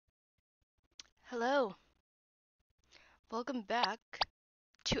Hello, welcome back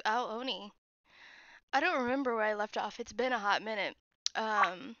to Oni. I don't remember where I left off. It's been a hot minute.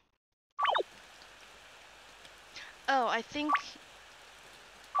 Um. Oh, I think.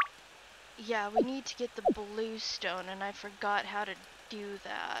 Yeah, we need to get the blue stone, and I forgot how to do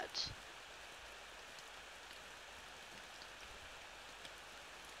that.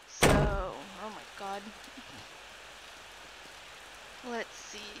 So, oh my god. Let's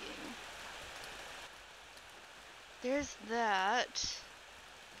see. There's that.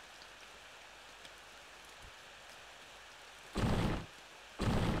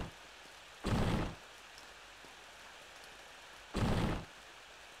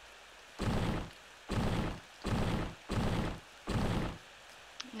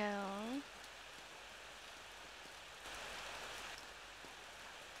 No.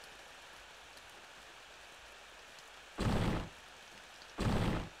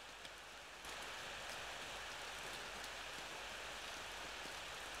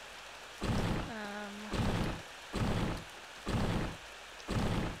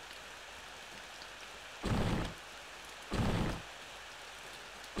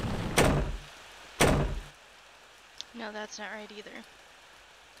 No, that's not right either.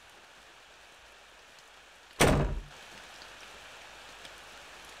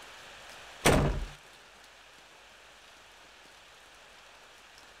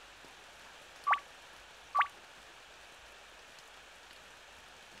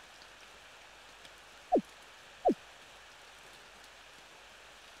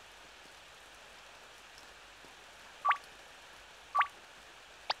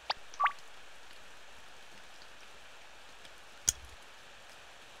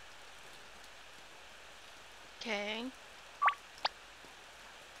 Okay.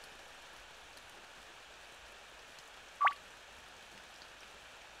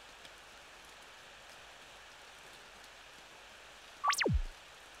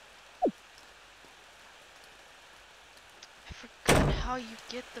 I forgot how you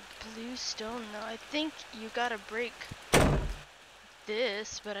get the blue stone though. I think you gotta break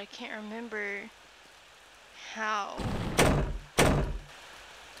this, but I can't remember how.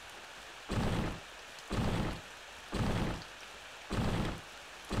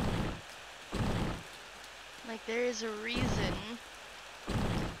 Like, there is a reason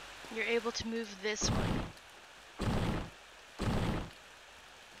you're able to move this one.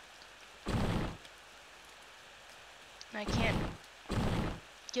 And I can't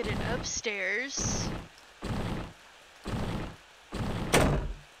get it upstairs.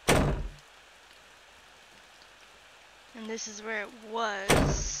 And this is where it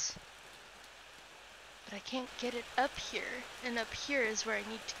was. But I can't get it up here. And up here is where I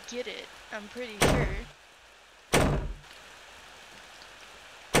need to get it, I'm pretty sure.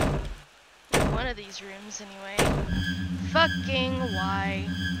 In one of these rooms, anyway. Fucking why?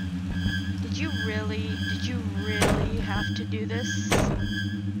 Did you really have to do this?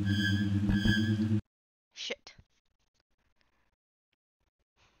 Shit.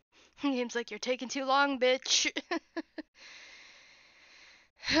 Game's like, you're taking too long, bitch.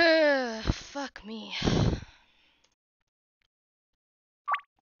 Fuck me.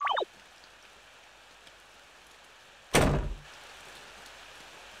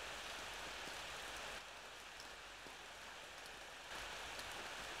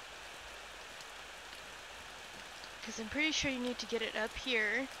 Because I'm pretty sure you need to get it up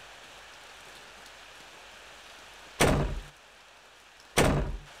here.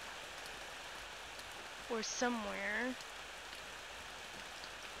 Or somewhere.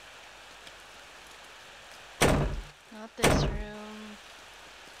 Not this room.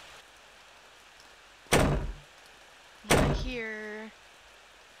 Not here.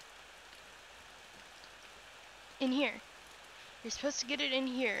 In here. You're supposed to get it in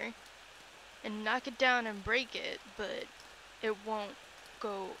here and knock it down and break it, but it won't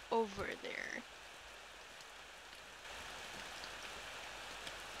go over there.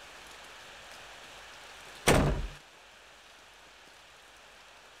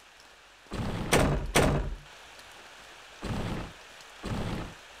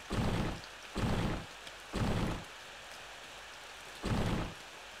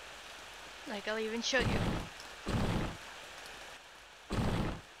 Like, I'll even show you.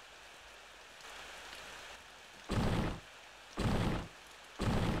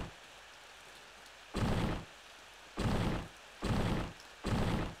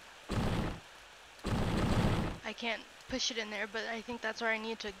 I can't push it in there, but I think that's where I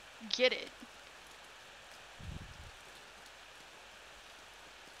need to get it.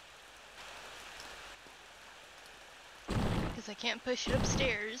 Because I can't push it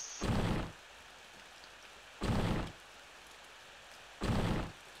upstairs.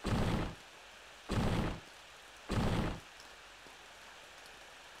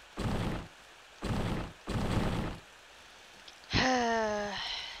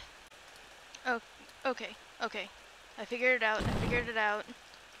 Okay, okay. I figured it out, I figured it out.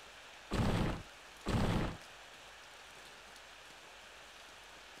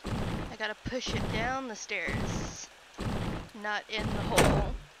 I gotta push it down the stairs, not in the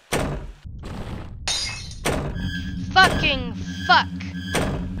hole. Fucking fuck!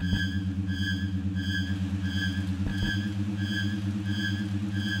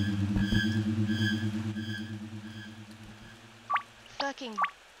 Fucking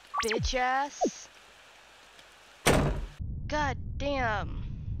bitch ass. God damn.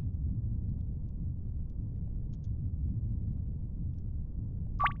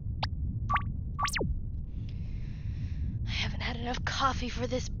 I haven't had enough coffee for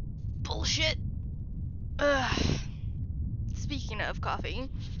this bullshit. Ugh. Speaking of coffee.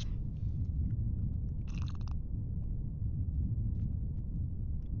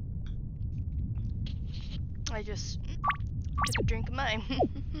 I just took a drink of mine.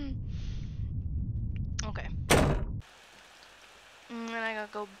 Okay. And then I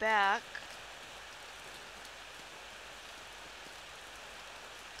gotta go back.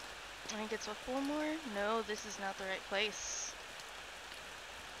 I think it's a 4 more? No, this is not the right place.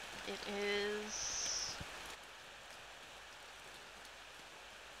 It is...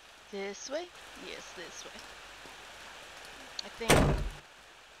 this way? Yes, this way. I think...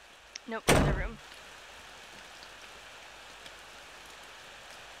 nope, other room.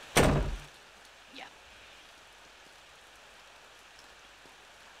 Yeah.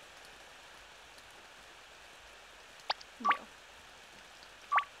 No.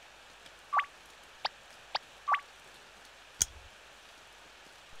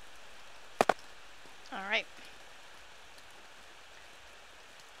 Alright.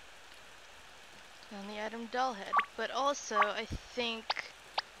 Found the item doll head. But also, I think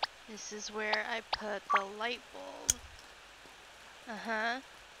this is where I put the light bulb. Uh-huh.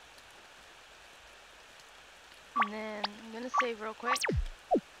 And then, I'm gonna save real quick.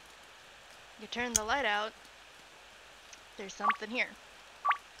 You turn the light out. There's something here.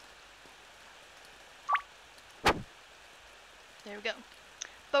 There we go.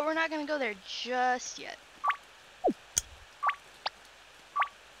 But we're not gonna go there just yet.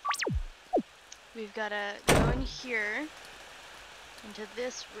 We've gotta go in here, into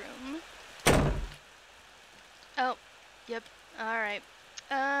this room. Oh, yep, alright.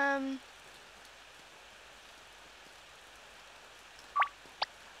 And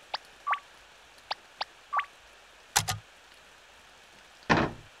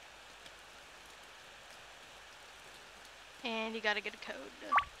you gotta get a code.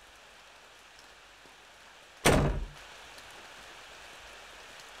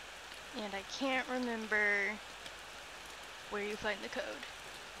 And I can't remember where you find the code.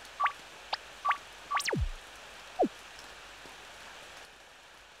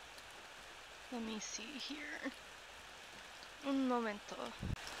 Let me see here. Un momento.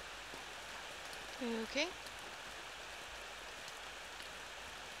 Okay.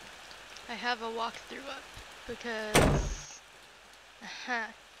 I have a walkthrough up because... aha.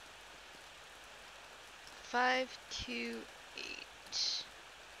 528.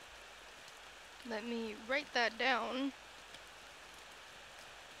 Let me write that down.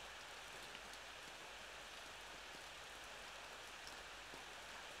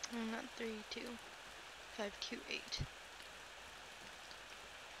 Not 32. 528.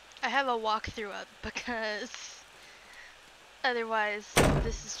 I have a walkthrough up because otherwise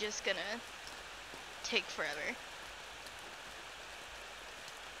this is just gonna take forever.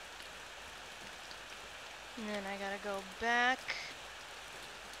 And then I gotta go back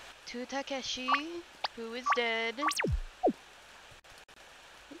to Takeshi, who is dead.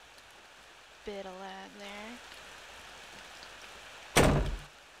 Bit of lag there.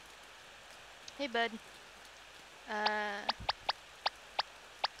 Hey, bud.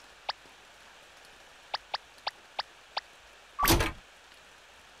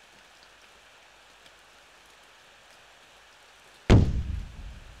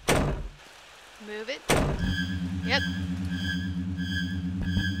 Move it. Yep.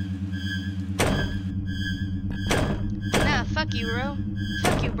 Nah, fuck you, bro.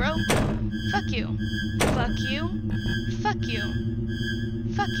 Fuck you, bro. Fuck you. Fuck you. Fuck you.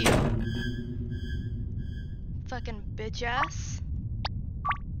 Fuck you. Fucking bitch ass.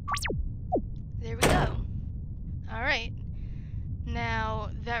 There we go. Alright. Now,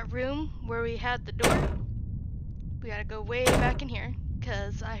 that room where we had the door, we gotta go way back in here,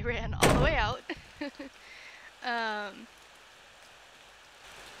 because I ran all the way out.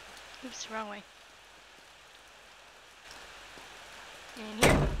 Oops, wrong way. In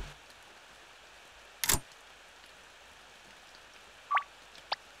here.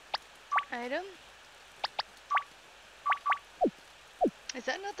 Item. Is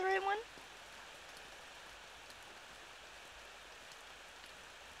that not the right one?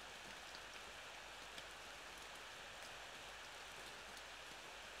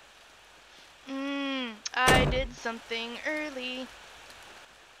 I did something early.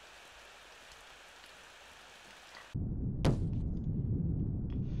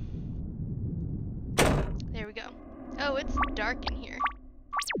 There we go. Oh, it's dark in here.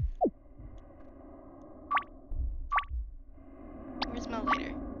 Where's my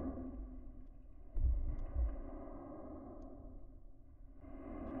lighter?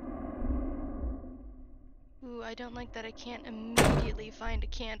 Ooh, I don't like that I can't immediately find a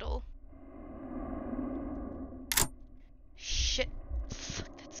candle. Shit.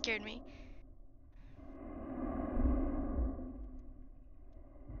 Fuck, that scared me.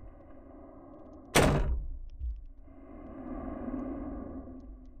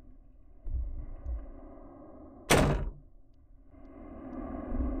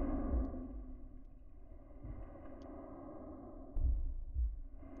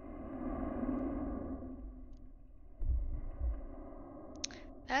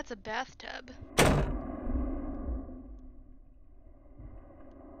 That's a bathtub.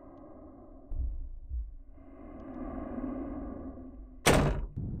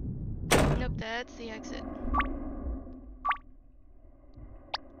 Nope, that's the exit.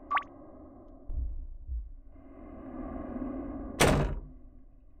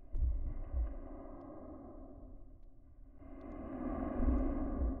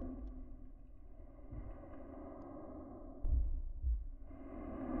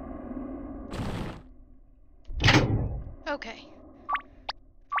 Okay.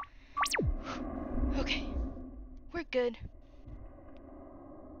 Okay. We're good.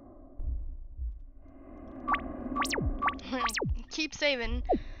 Keep saving,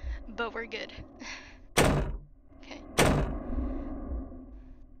 but we're good. Okay.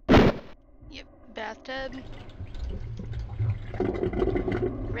 Yep, bathtub.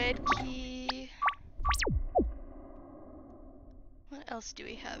 Red key. What else do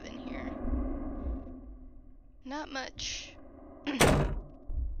we have in here? Not much.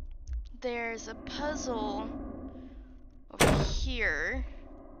 There's a puzzle over here.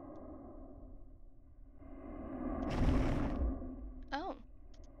 Oh.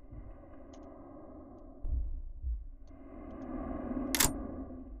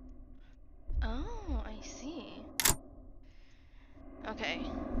 Oh, I see. Okay.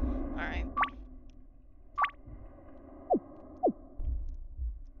 Alright.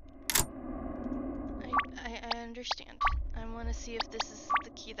 I understand. I want to see if this is the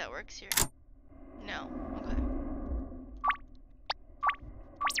key that works here. No. Okay.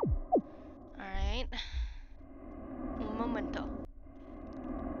 Alright. Un momento.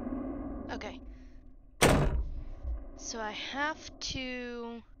 Okay. So I have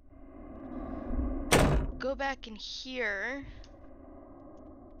to go back in here.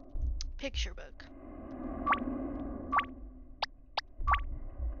 Picture book.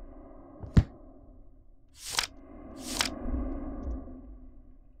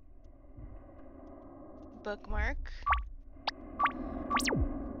 Bookmark.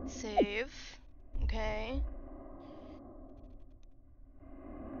 Save. Okay.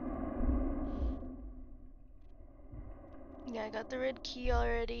 Yeah, I got the red key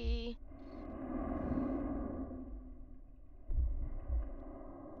already.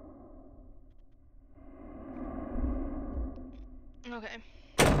 Okay.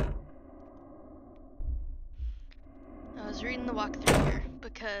 I was reading the walkthrough here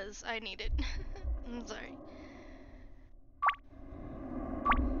because I need it. I'm sorry.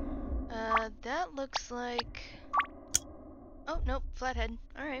 That looks like... Oh, nope, flathead.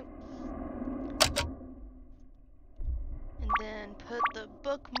 Alright. And then put the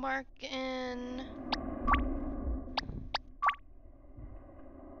bookmark in.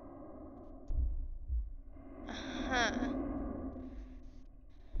 Uh-huh.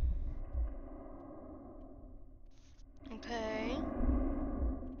 Okay.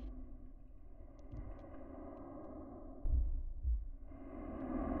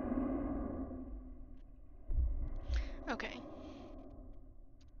 Okay.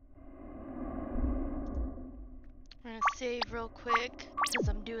 I'm gonna save real quick, because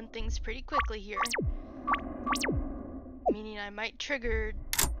I'm doing things pretty quickly here. Meaning I might trigger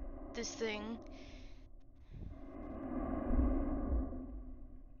this thing.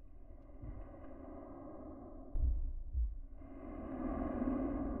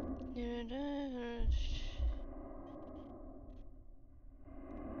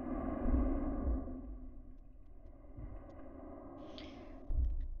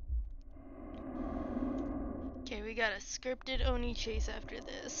 Okay, we got a scripted Oni chase after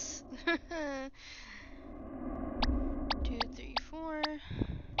this. 2, 3, 4,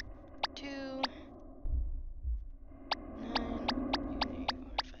 2, 9, 2, 3,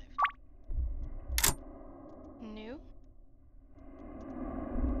 4, 5. New.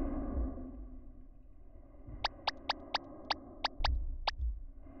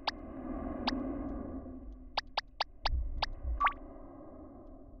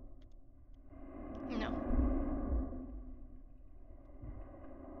 No.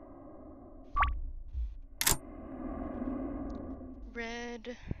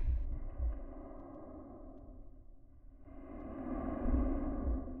 Red.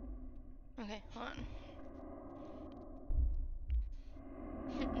 Okay, hold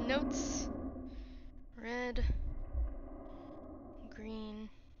on. Notes. Red. Green.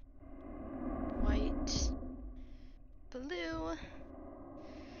 White. Blue.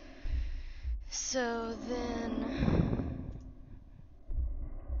 So then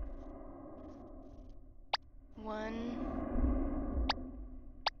 1,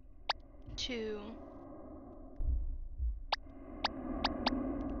 2,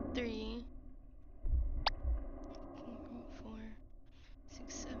 3, 4,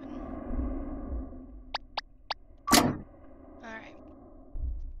 6, 7. Alright.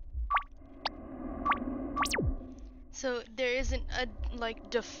 So there isn't a like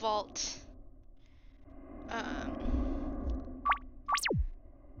default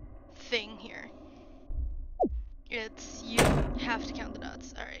thing here. It's you have to count the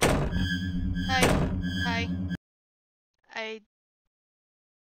dots. Alright. Hi. Hi. I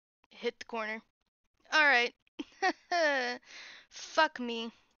hit the corner. Alright. Fuck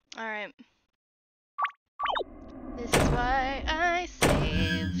me. Alright. This is why I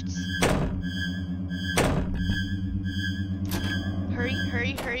saved. Hurry,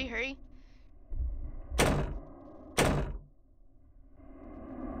 hurry, hurry, hurry.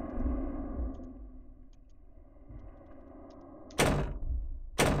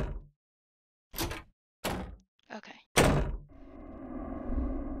 Okay.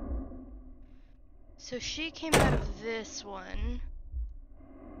 So she came out of this one.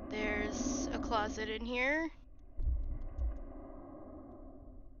 There's a closet in here.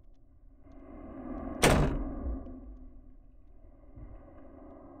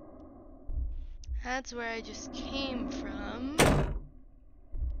 That's where I just came from.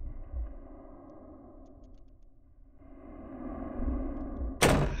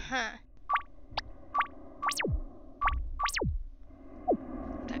 Huh.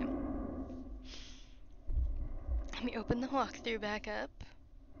 Okay. Let me open the walkthrough back up.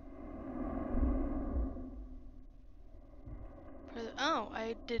 Oh,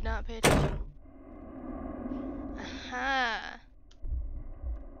 I did not pay attention. Aha.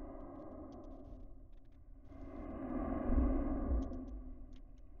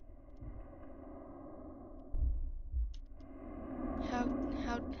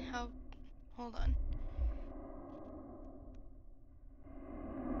 How, hold on.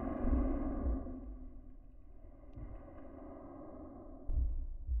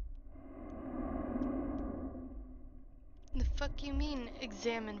 The fuck you mean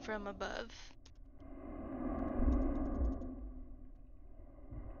examine from above?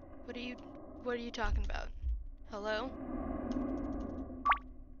 What are you talking about? Hello?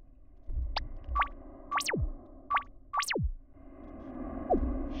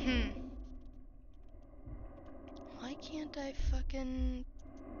 Why can't I fucking...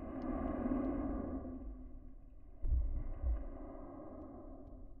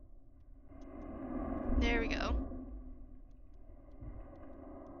 There we go.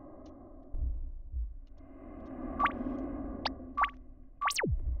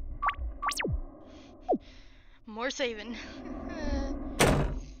 More saving.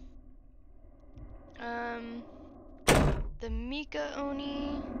 The Mika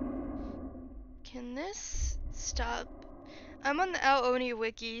Oni. Can this stop? I'm on the Ao Oni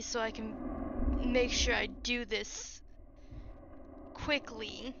wiki so I can make sure I do this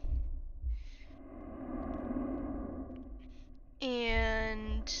quickly.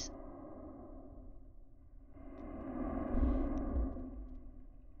 And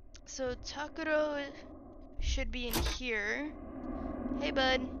so Takuro should be in here. Hey,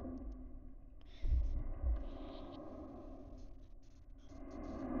 bud.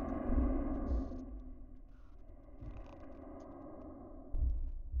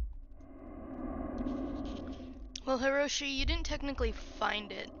 Well, Hiroshi, you didn't technically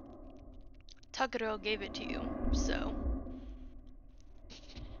find it. Takuro gave it to you, so.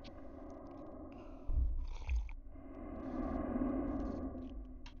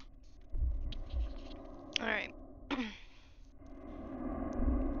 Alright.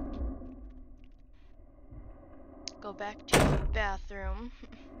 go back to the bathroom.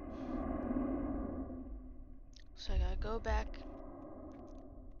 So I gotta go back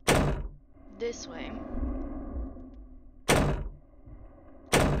this way.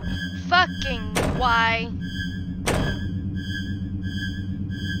 Fucking why?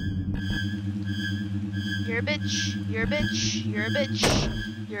 You're a bitch. You're a bitch. You're a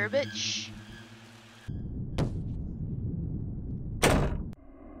bitch. You're a bitch.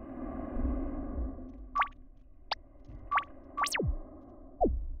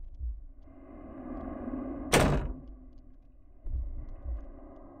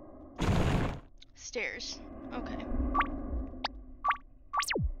 Stairs. Okay.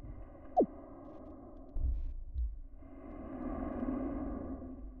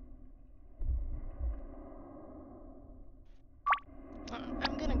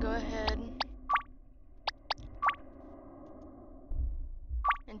 I'm gonna go ahead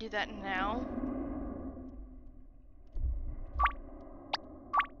and do that now.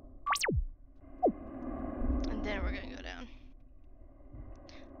 And then we're gonna go down.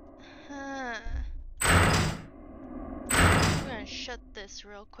 I'm gonna shut this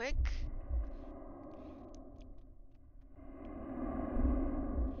real quick.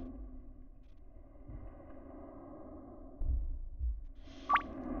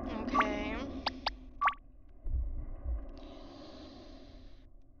 Okay.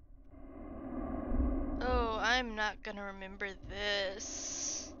 Oh, I'm not gonna remember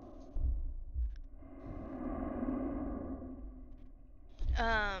this.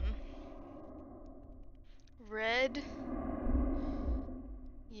 Red,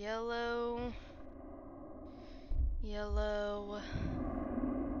 yellow, yellow,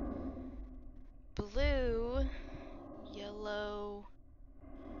 blue, yellow,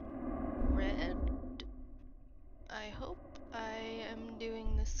 red. I hope I am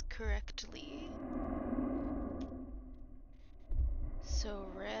doing this correctly. So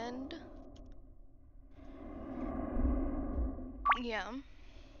red. Yeah.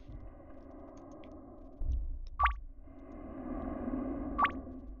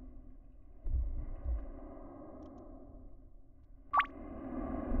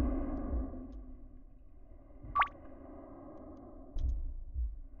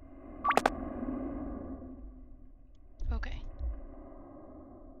 Okay.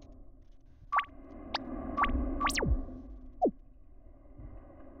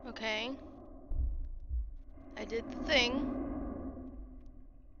 Okay. I did the thing.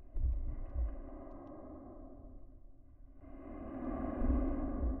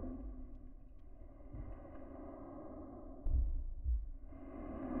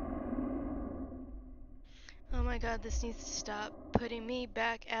 Oh my god, this needs to stop putting me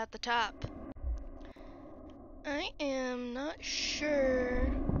back at the top. I am not sure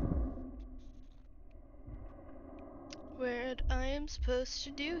what I am supposed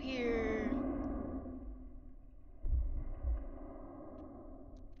to do here.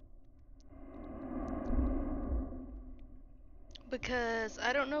 Because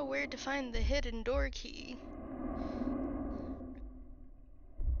I don't know where to find the hidden door key.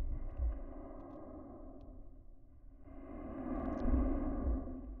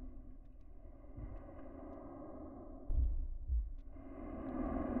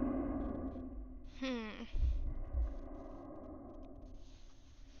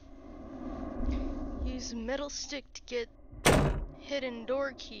 Use metal stick to get hidden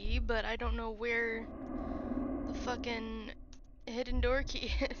door key, but I don't know where the fucking hidden door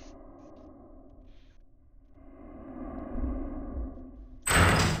key is.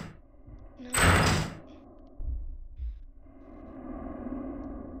 No.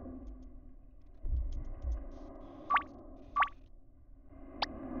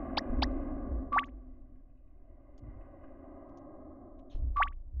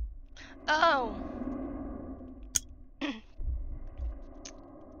 Oh.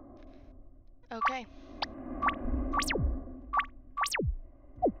 Okay.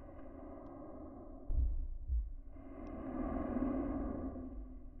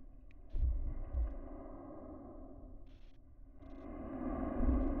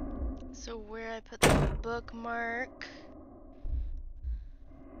 So where I put the bookmark,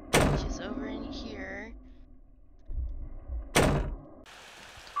 which is over in here.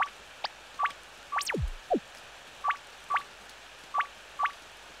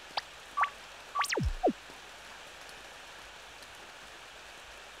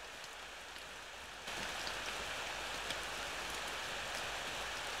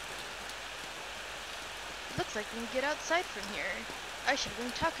 Looks like we can get outside from here. I should bring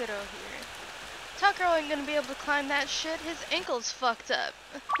Takaro here. Takaro ain't gonna be able to climb that shit. His ankle's fucked up.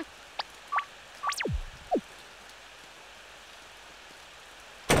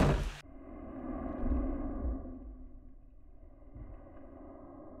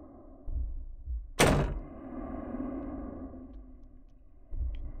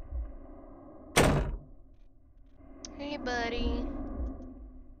 buddy.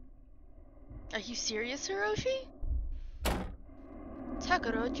 Are you serious, Hiroshi?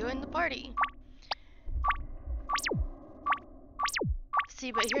 Takuro joined the party.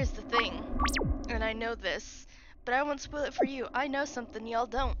 See, but here's the thing, and I know this, but I won't spoil it for you. I know something y'all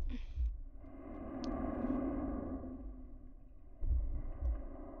don't.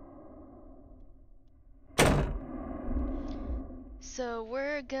 So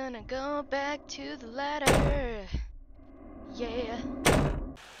we're gonna go back to the ladder. Yeah.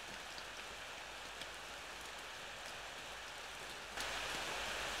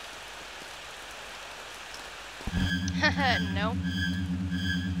 Haha, no.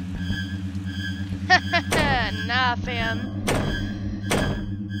 Haha, nah, fam.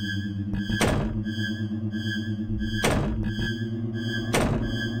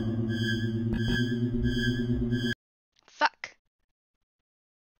 Fuck.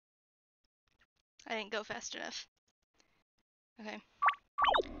 I didn't go fast enough. Okay.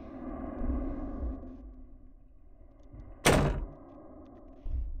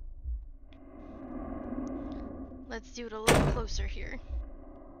 Let's do it a little closer here.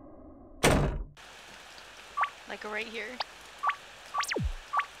 Like right here.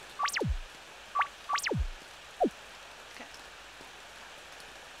 Okay.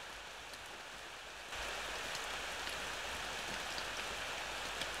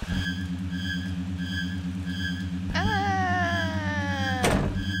 Ah!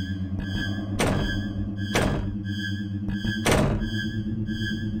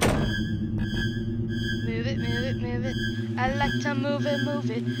 Move it, move it, move it. I like to move it,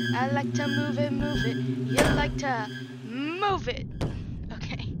 move it. I like to move it, move it. You like to move it.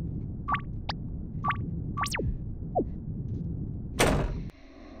 Okay.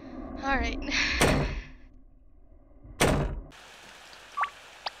 Alright.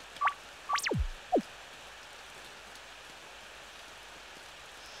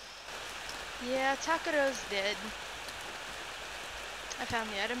 Yeah, Takuro's dead. I found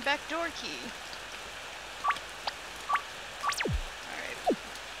the item backdoor key. Alright.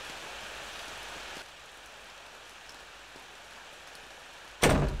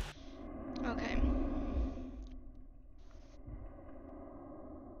 Okay.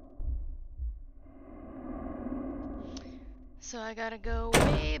 So I gotta go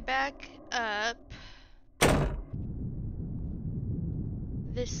way back up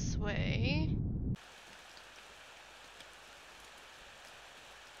this way.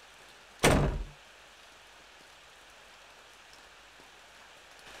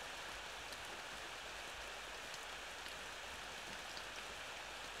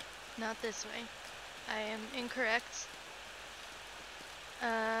 Not this way. I am incorrect.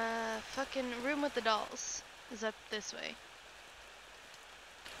 Fucking room with the dolls is up this way.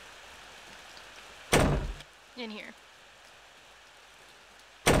 In here.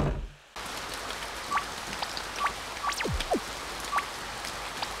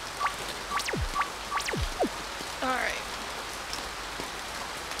 Alright.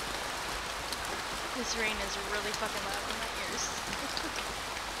 This rain is really fucking loud in my ears.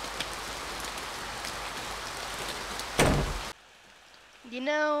 You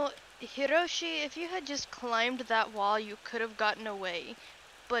know, Hiroshi, if you had just climbed that wall, you could have gotten away.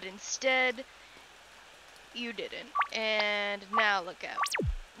 But instead, you didn't. And now look at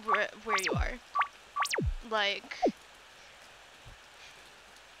where you are. Like...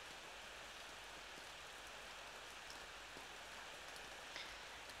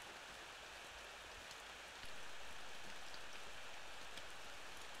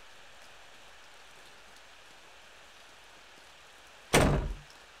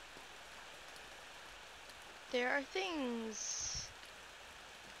 There are things.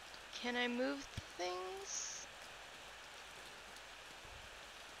 Can I move the things?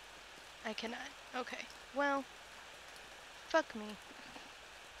 I cannot. Okay. Well, fuck me.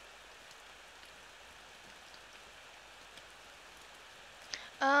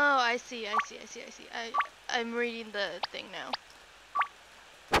 Oh, I see. I'm reading the thing now.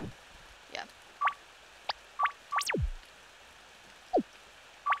 Yeah.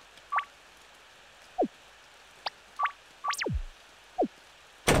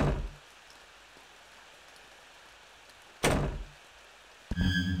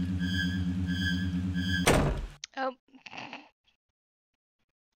 Oh.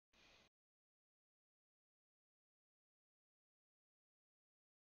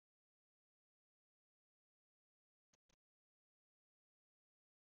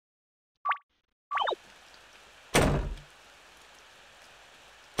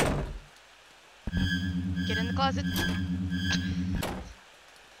 Get in the closet.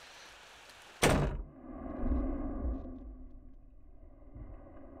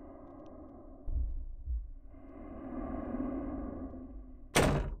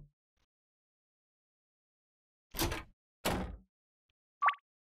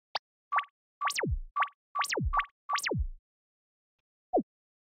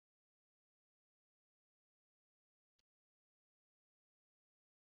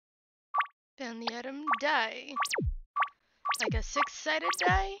 Found the item die. Like a six-sided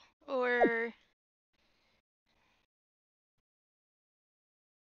die? Or...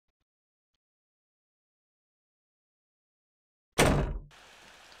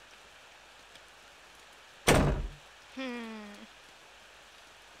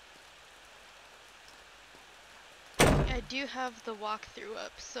 I do have the walkthrough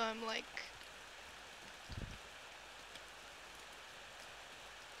up, so I'm like...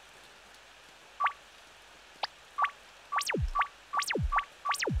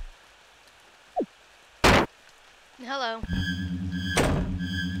 Hello.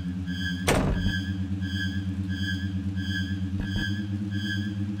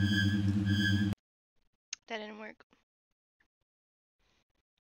 That didn't work.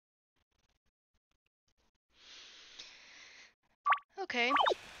 Okay.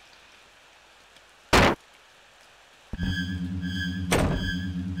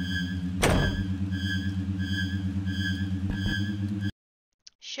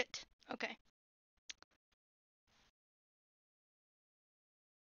 Shit. Okay.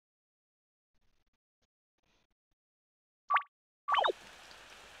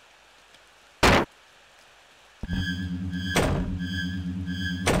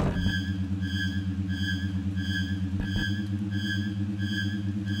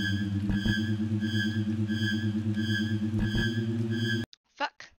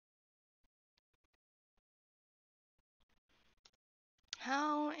 Fuck.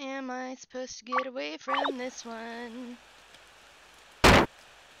 How am I supposed to get away from this one?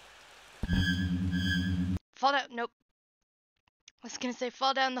 Fall down. Nope. I was gonna say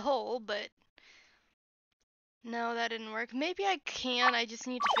fall down the hole, but no, that didn't work. Maybe I can. I just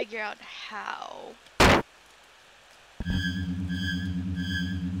need to figure out how.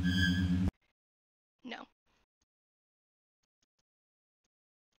 No.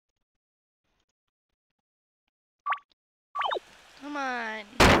 Come on.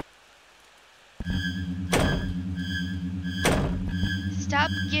 Stop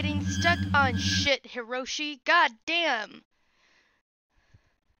getting stuck on shit, Hiroshi. God damn.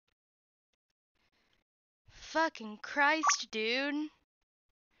 Fucking Christ, dude.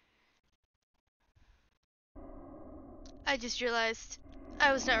 I just realized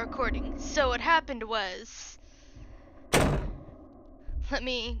I was not recording. So what happened was... Let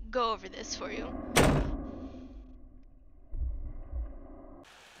me go over this for you.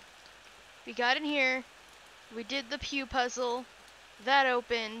 We got in here. We did the pew puzzle. That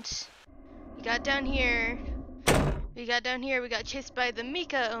opened. We got down here. We got chased by the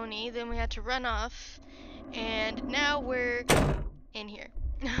Mika Oni. Then we had to run off. And now we're in here.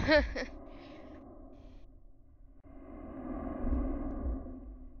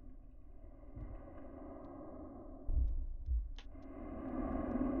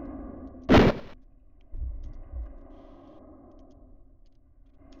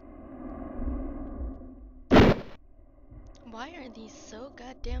 Why are these so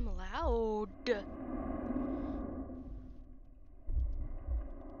goddamn loud?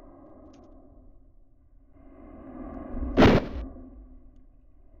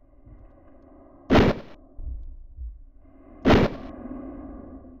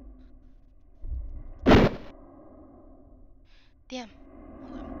 Damn.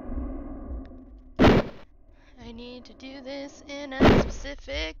 Hold on. I need to do this in a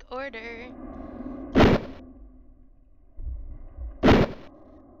specific order.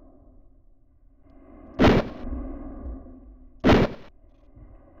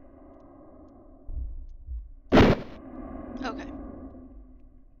 Okay.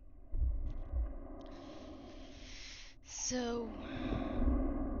 So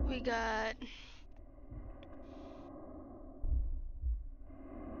we got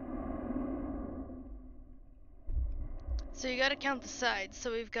so you gotta count the sides.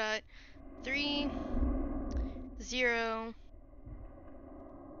 So we've got 3, 0,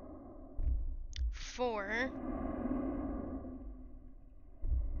 4,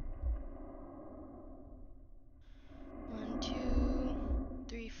 1, 2,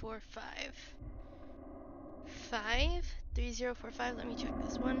 3, 4, 5. 5, 3, 0, 4, 5. Let me check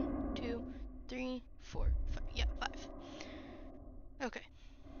this. 1, 2, 3, 4, 5. Yeah, 5. Okay.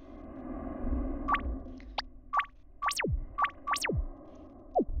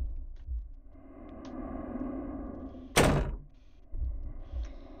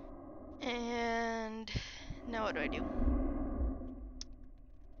 And now what do I do?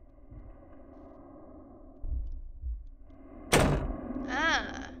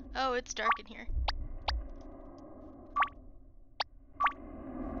 Ah! Oh, it's dark in here.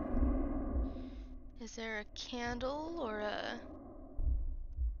 Is there a candle or a...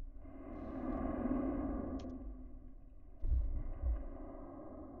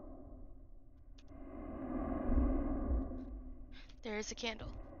 There is a candle.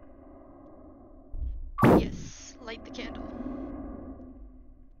 Yes, light the candle.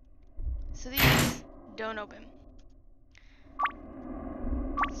 So these don't open.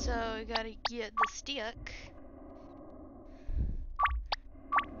 So we gotta get the stick.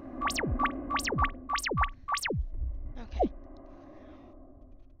 Okay.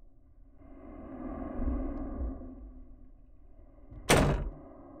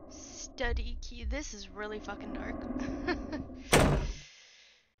 Study key. This is really fucking dark.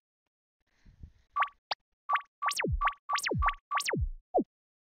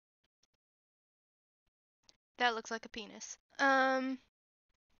 That looks like a penis.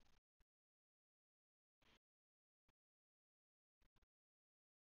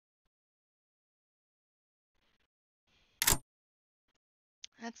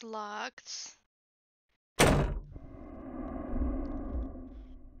 That's locked.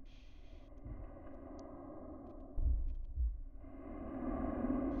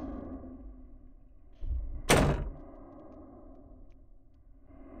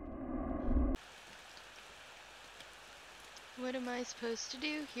 What am I supposed to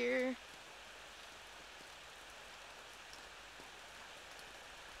do here?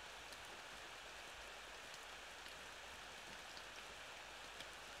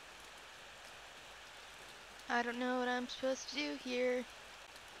 I don't know what I'm supposed to do here.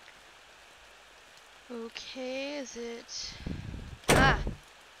 Okay, is it... Ah!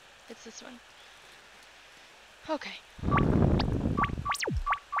 It's this one. Okay.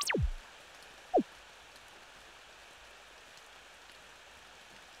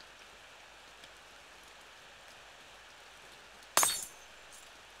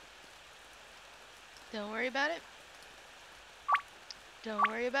 Don't worry about it. Don't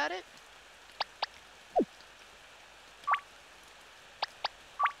worry about it.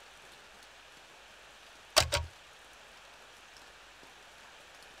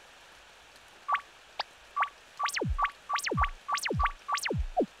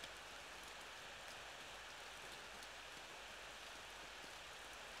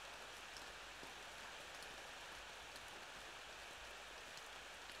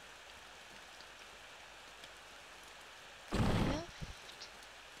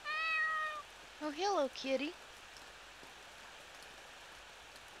 Oh, hello, kitty.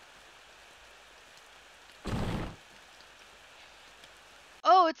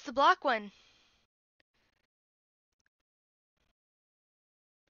 Oh, it's the black one.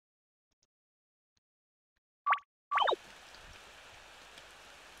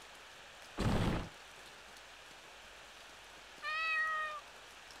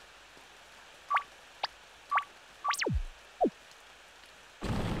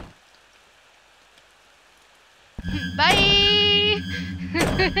 Bye!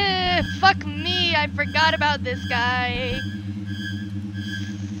 Fuck me, I forgot about this guy.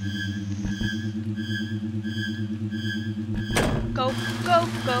 Go, go,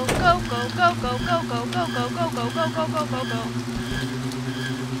 go, go, go, go, go, go, go, go, go, go, go, go, go, go, go, go.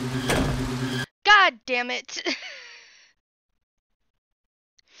 God damn it.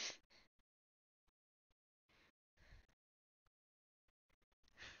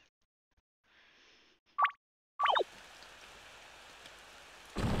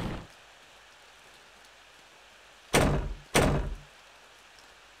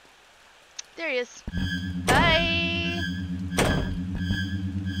 There he is. Bye!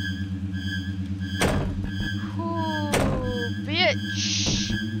 Ooh,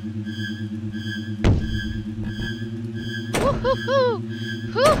 bitch! Woo-hoo-hoo!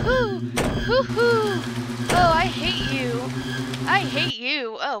 Hoo-hoo! Hoo-hoo! Oh, I hate you. I hate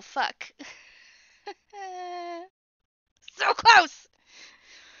you. Oh, fuck. So close!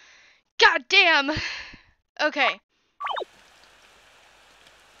 God damn! Okay.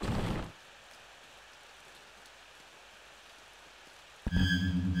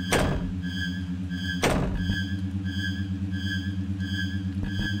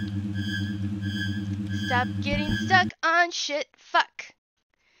 Stop getting stuck on shit. Fuck.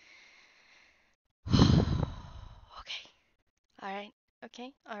 Okay. Alright.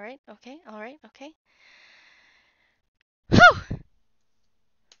 Okay. Alright. Okay. Alright. Okay. Whew!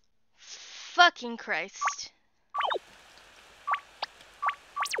 Fucking Christ.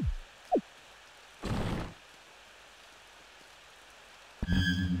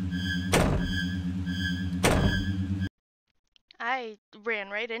 I ran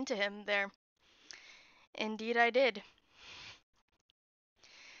right into him there. Indeed I did.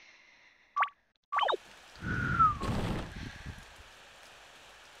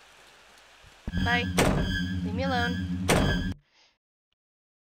 Bye. Leave me alone.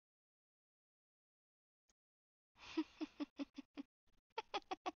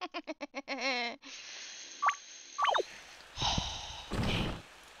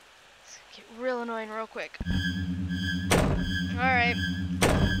 real annoying real quick. Alright.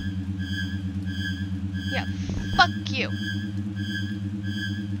 Yeah, fuck you.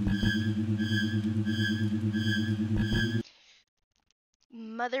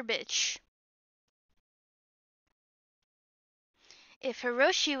 Mother bitch. If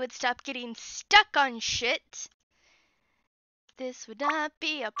Hiroshi would stop getting stuck on shit, this would not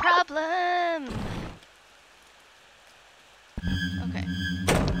be a problem. Okay.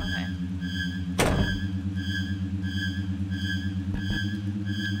 Okay.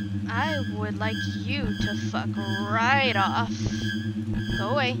 I would like you to fuck right off. Go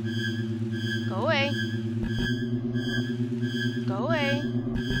away. Go away. Go away.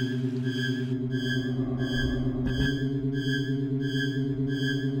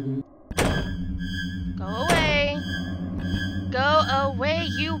 Go away. Go away,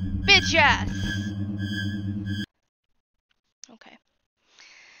 you bitch ass. Okay.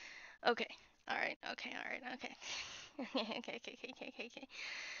 Okay. Alright. Okay. Alright. Okay. Okay. Okay. Okay. Okay.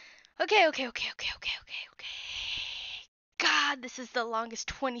 Okay. Okay. Okay. Okay. Okay. Okay. Okay. God, this is the longest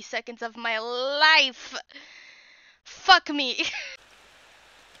 20 seconds of my life. Fuck me.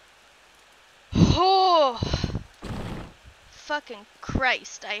 Oh. Fucking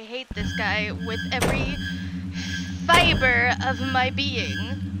Christ. I hate this guy with every fiber of my being.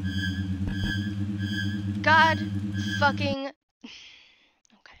 God fucking.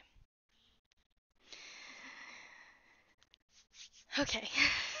 Okay. Okay.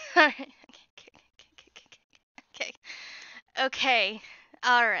 Alright. Okay. Okay.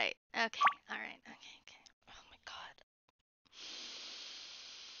 Alright. Okay. Alright. Okay. Okay. Oh my god.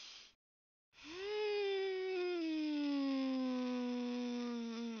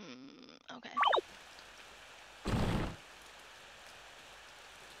 Okay.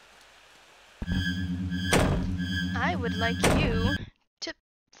 I would like you to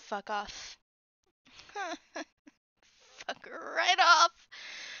fuck off. Fuck right off.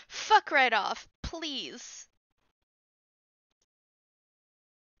 Fuck right off. Please.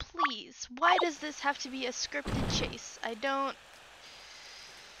 Please. Why does this have to be a scripted chase? I don't...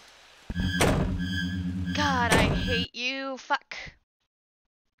 God, I hate you. Fuck.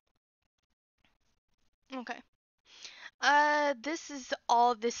 Okay. This is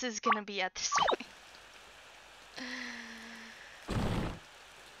all this is gonna be at this point.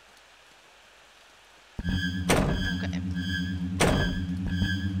 Okay.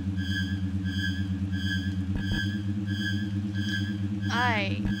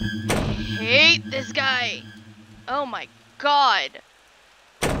 I hate this guy. Oh my god.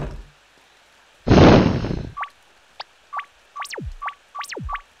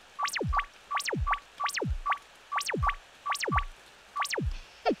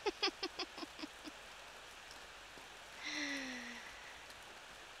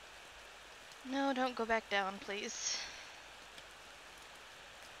 No, don't go back down, please.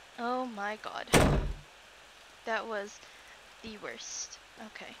 Oh my god. That was the worst.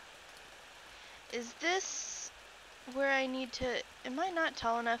 Okay. Is this where I need to... Am I not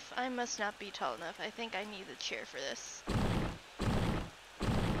tall enough? I must not be tall enough. I think I need the chair for this.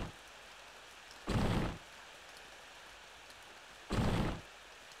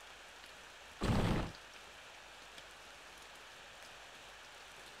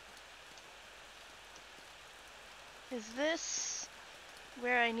 Is this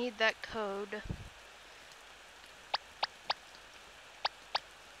where I need that code?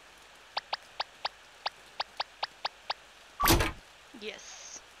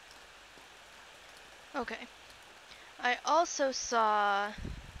 Yes. Okay. I also saw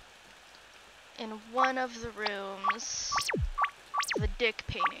in one of the rooms the dick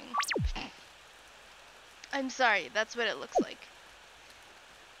painting. I'm sorry, that's what it looks like.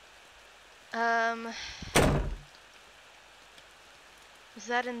 Was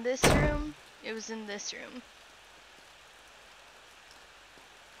that in this room? It was in this room.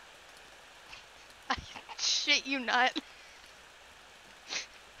 I shit you not.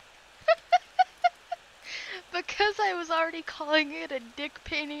 Because I was already calling it a dick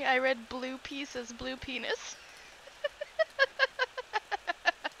painting, I read blue piece as blue penis.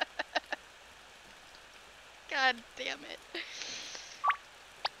 God damn it.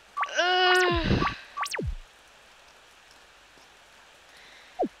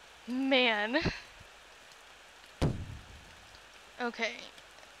 Man. Okay.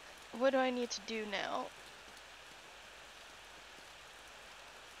 What do I need to do now?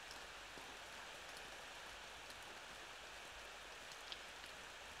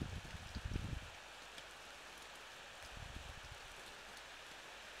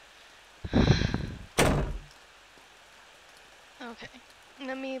 Okay.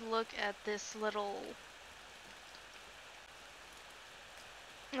 Let me look at this little...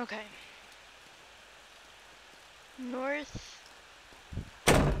 Okay. North...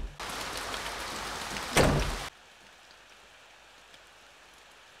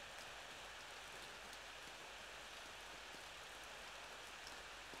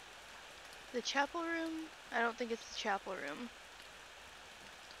 The chapel room? I don't think it's the chapel room.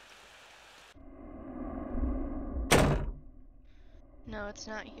 No, it's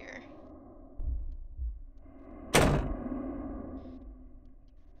not here.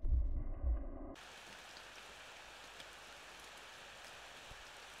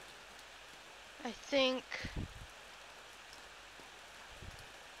 I think...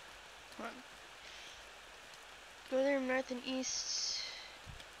 Hold on. Go there north and east.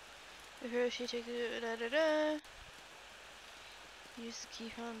 Hiroshi take da da da. Use the key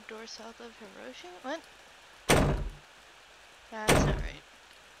found door south of Hiroshi? What? That's not right.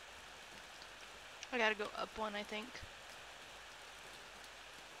 I gotta go up one, I think.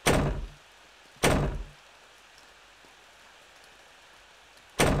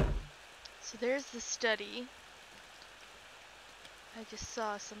 So there's the study. I just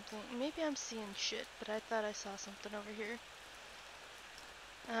saw something. Maybe I'm seeing shit, but I thought I saw something over here.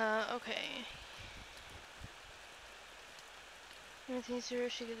 Okay. Everything's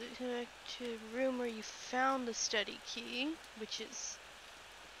Hiroshi go back to the room where you found the study key, which is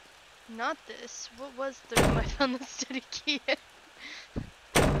not this. What was the room I found the study key in?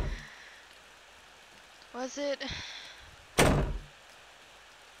 Was it?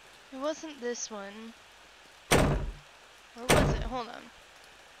 It wasn't this one. Or was it? Hold on.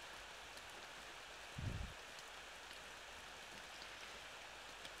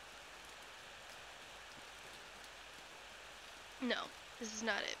 No, this is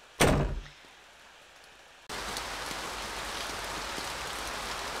not it.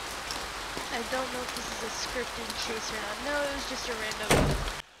 I don't know if this is a scripted chase or not. No, it was just a random...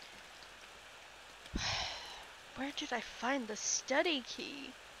 Where did I find the study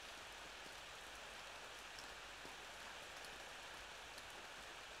key?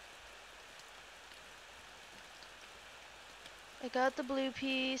 I got the blue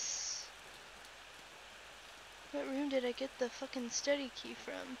piece. What room did I get the fucking study key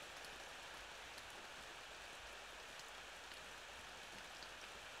from?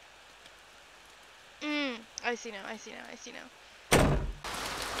 I see now, I see now, I see now.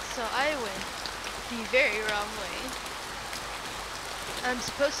 So I went the very wrong way. I'm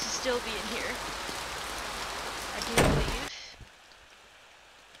supposed to still be in here, I do believe.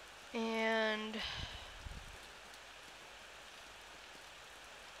 And...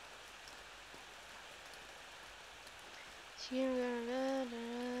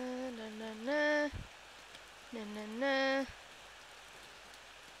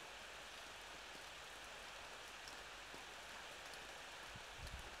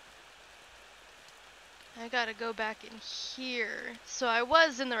 I gotta go back in here. So I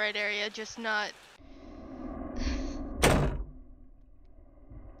was in the right area, just not...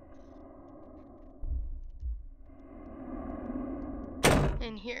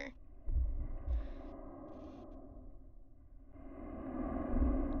 in here.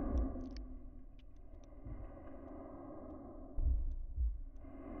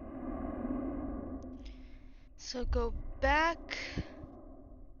 So go back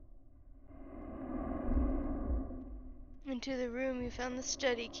into the room you found the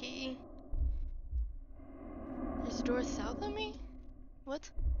study key. There's a door south of me? What?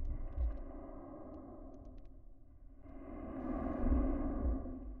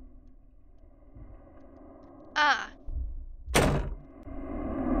 Ah!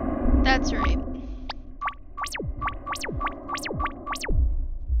 That's right.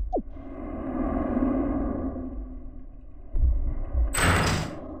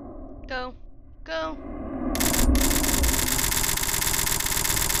 Go. Go.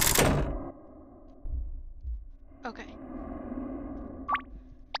 Okay.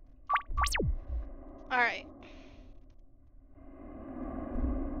 Alright.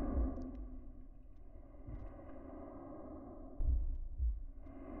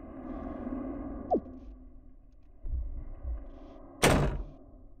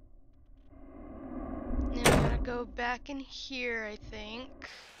 Now we gotta go back in here, I think.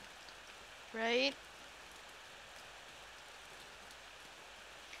 Right?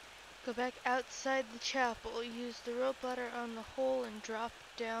 Go back outside the chapel. Use the rope ladder on the hole and drop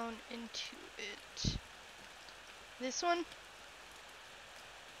down into it. This one?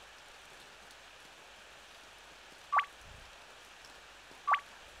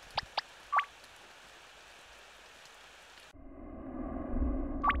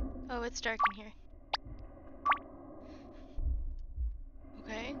 it's dark in here.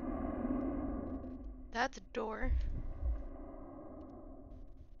 Okay. That's a door.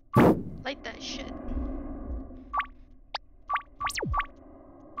 Light that shit.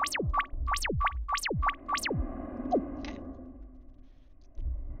 Okay.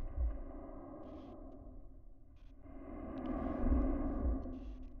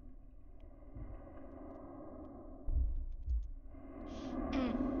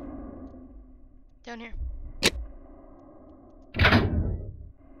 Down here.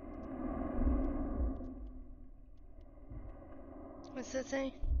 What's that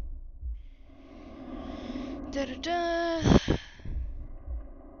say? Da da da.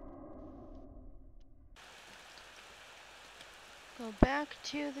 Go back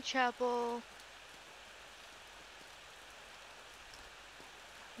to the chapel.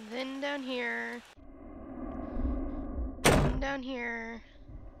 Then down here. Then down here.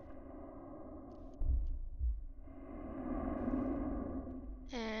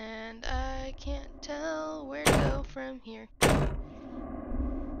 And I can't tell where to go from here.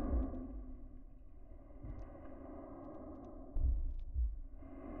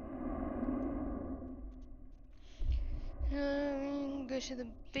 Go to the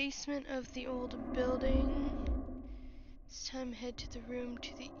basement of the old building. It's time to head to the room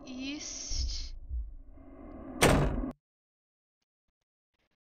to the east.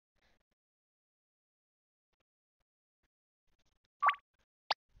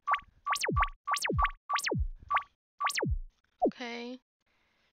 Okay.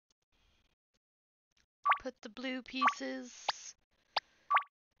 Put the blue pieces.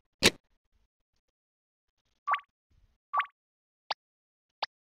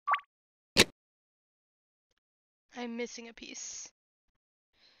 I'm missing a piece.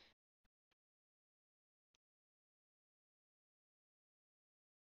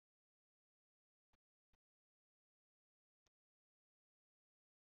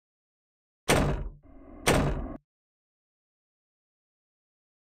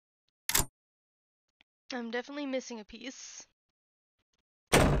 I'm definitely missing a piece.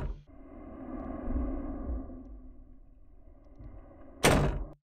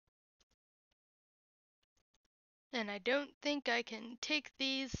 And I don't think I can take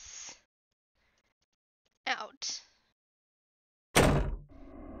these out.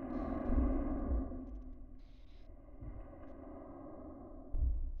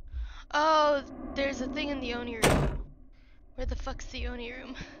 Oh, there's a thing in the Oni room. Where the fuck's the Oni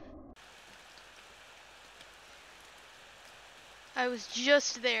room? I was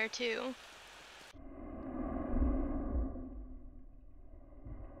just there too.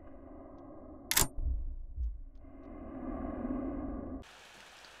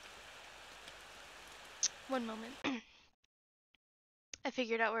 One moment. I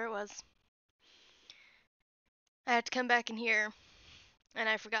figured out where it was. I had to come back in here, and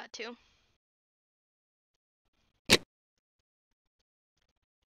I forgot to.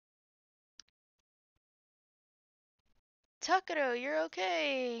 Takaro, you're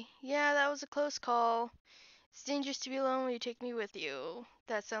okay. Yeah, that was a close call. It's dangerous to be alone. Will you take me with you?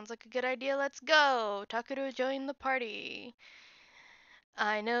 That sounds like a good idea. Let's go. Takaro joined the party.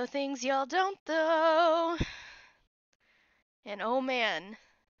 I know things y'all don't, though. And oh man,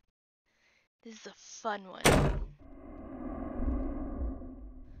 this is a fun one.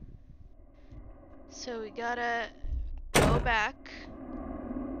 So we gotta go back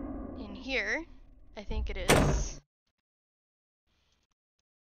in here. I think it is.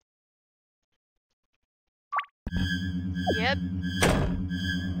 Yep.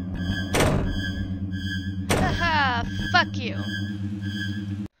 Haha, fuck you.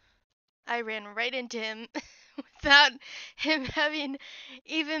 I ran right into him without him having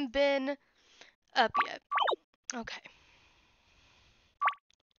even been up yet. Okay.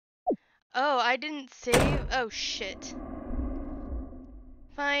 Oh, I didn't save. Oh, shit.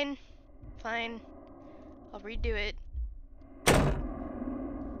 Fine. Fine. I'll redo it.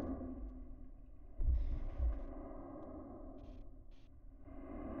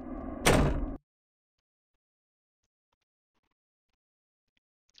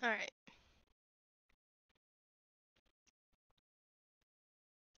 Alright.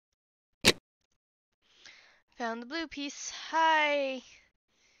 Found the blue piece. Hi.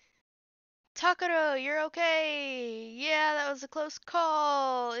 Takaro, you're okay. Yeah, that was a close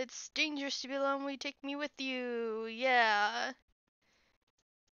call. It's dangerous to be alone. Will you take me with you? Yeah.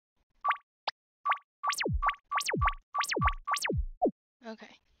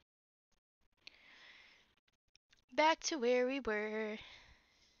 Okay. Back to where we were.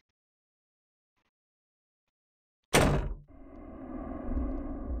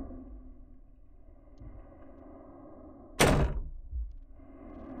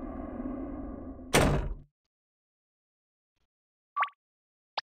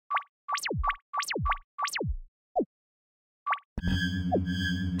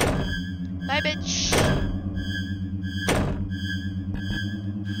 Bye, bitch.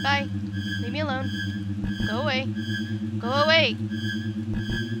 Bye. Leave me alone. Go away. Go away.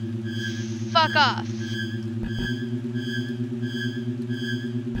 Fuck off.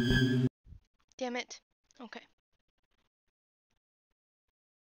 Damn it. Okay.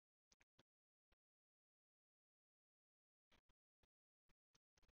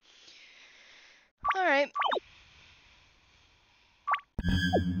 Alright.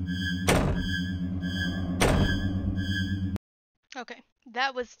 Okay.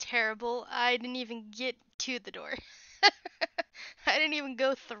 That was terrible. I didn't even get to the door. I didn't even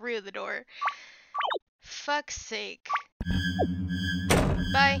go through the door. Fuck's sake.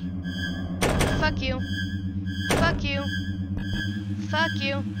 Bye. Fuck you. Fuck you. Fuck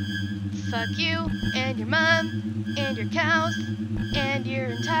you. Fuck you. And your mom. And your cows. And your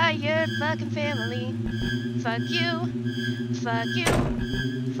entire fucking family. Fuck you. Fuck you.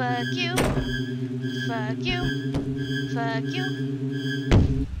 Fuck you. Fuck you. Fuck you.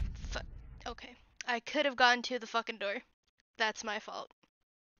 Fuck. Okay. I could have gone to the fucking door. That's my fault.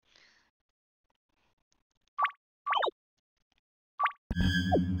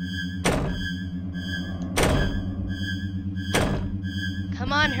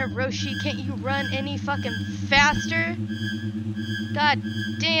 Come on, Hiroshi, can't you run any fucking faster? God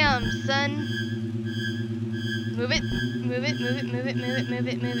damn, son. Move it, move it, move it, move it, move it, move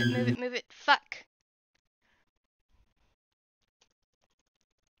it, move it, move it, move it. Fuck.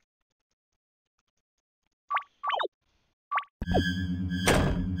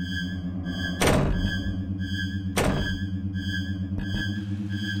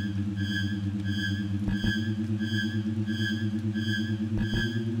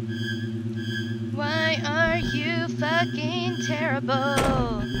 Why are you fucking terrible?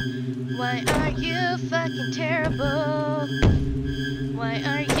 Why are you fucking terrible? Why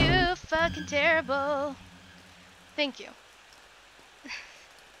are you fucking terrible? Thank you.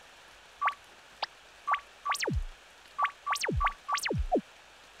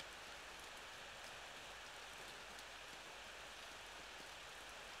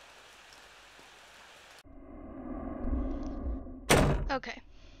 Okay.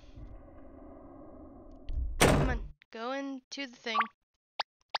 Come on, go into the thing.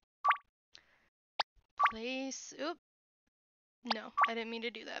 Place. Oop. No, I didn't mean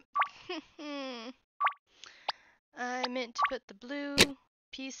to do that. I meant to put the blue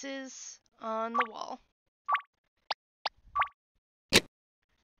pieces on the wall.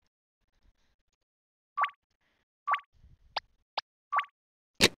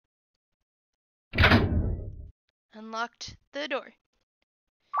 Unlocked the door.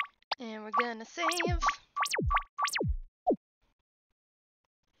 And we're gonna save.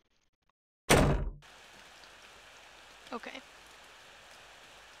 Okay.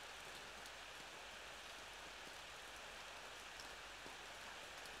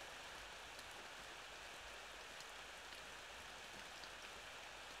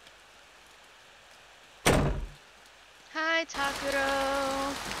 Hi,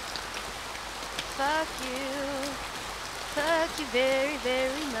 Takuro. Fuck you. Fuck you very,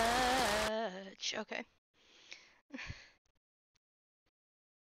 very much. Okay.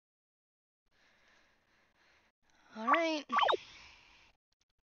 Alright.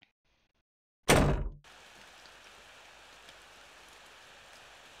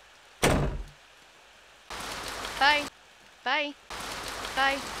 Bye. Bye.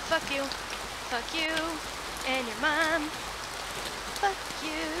 Bye. Fuck you. Fuck you. And your mom. Fuck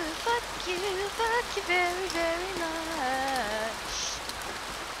you. Fuck you. Fuck you very, very much.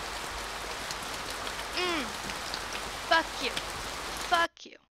 Fuck you. Fuck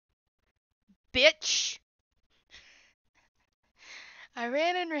you. Bitch. I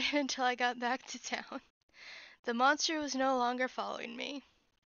ran and ran until I got back to town. The monster was no longer following me.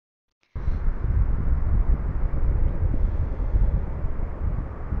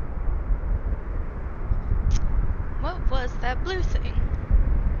 What was that blue thing?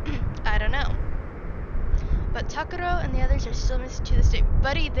 I don't know. But Takuro and the others are still missing to this day.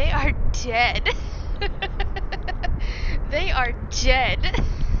 Buddy, they are dead. They are dead.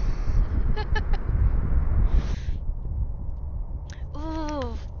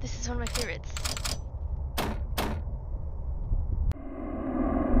 Ooh, this is one of my favorites.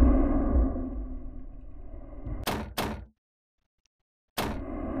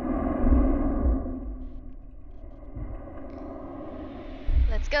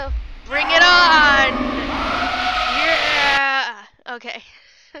 Let's go. Bring it on! Yeah! Okay.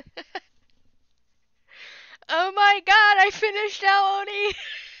 Oh my god, I finished now, Oni!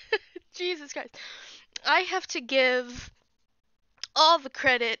 Jesus Christ. I have to give all the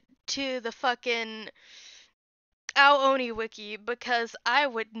credit to the fucking Oni wiki because I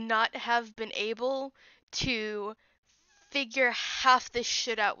would not have been able to figure half this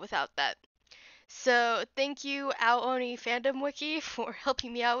shit out without that. So thank you, Oni Fandom Wiki, for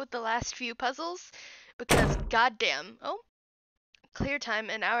helping me out with the last few puzzles, because goddamn. Oh, clear time,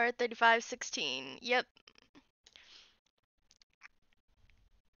 an hour 35:16. Yep.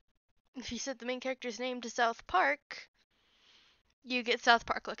 If you set the main character's name to South Park, you get South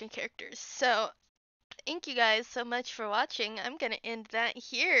Park looking characters. So thank you guys so much for watching. I'm gonna end that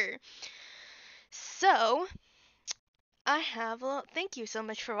here. So thank you so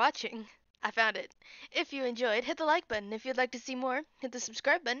much for watching. I found it. If you enjoyed, hit the like button. If you'd like to see more, hit the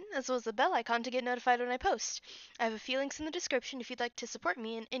subscribe button, as well as the bell icon to get notified when I post. I have a few links in the description if you'd like to support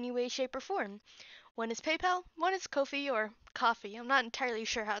me in any way, shape, or form. One is PayPal, one is Ko-fi or Coffee. I'm not entirely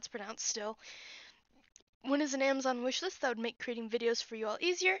sure how it's pronounced still. One is an Amazon wishlist that would make creating videos for you all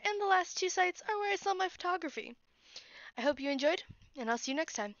easier, and the last two sites are where I sell my photography. I hope you enjoyed, and I'll see you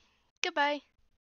next time. Goodbye.